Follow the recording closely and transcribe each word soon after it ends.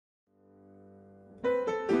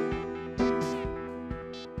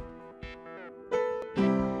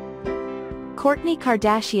Kourtney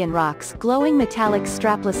Kardashian rocks glowing metallic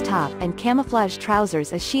strapless top and camouflage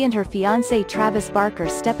trousers as she and her fiance Travis Barker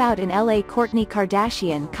step out in LA. Kourtney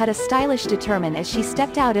Kardashian cut a stylish determine as she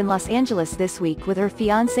stepped out in Los Angeles this week with her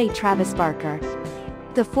fiance Travis Barker.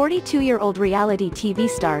 The 42-year-old reality TV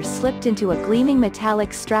star slipped into a gleaming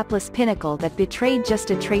metallic strapless pinnacle that betrayed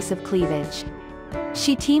just a trace of cleavage.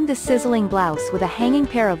 She teamed the sizzling blouse with a hanging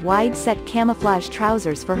pair of wide-set camouflage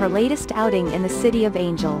trousers for her latest outing in the City of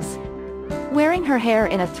Angels. Wearing her hair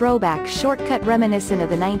in a throwback shortcut reminiscent of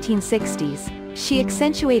the 1960s, she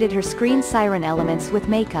accentuated her screen siren elements with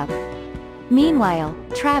makeup. Meanwhile,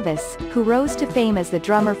 Travis, who rose to fame as the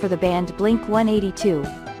drummer for the band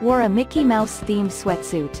Blink-182, wore a Mickey Mouse-themed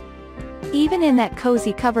sweatsuit. Even in that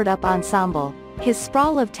cozy covered-up ensemble, his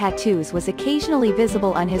sprawl of tattoos was occasionally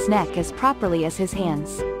visible on his neck as properly as his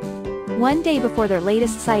hands. One day before their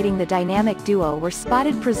latest sighting, the dynamic duo were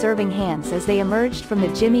spotted preserving hands as they emerged from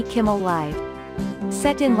the Jimmy Kimmel Live!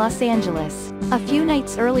 Set in Los Angeles. A few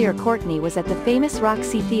nights earlier, Kourtney was at the famous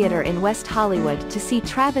Roxy Theater in West Hollywood to see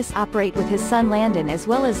Travis operate with his son Landon as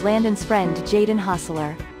well as Landon's friend Jaden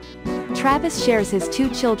Hossler. Travis shares his two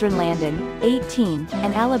children, Landon, 18,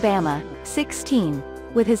 and Alabama, 16,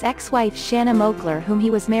 with his ex-wife Shanna Moakler, whom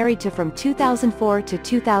he was married to from 2004 to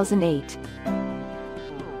 2008.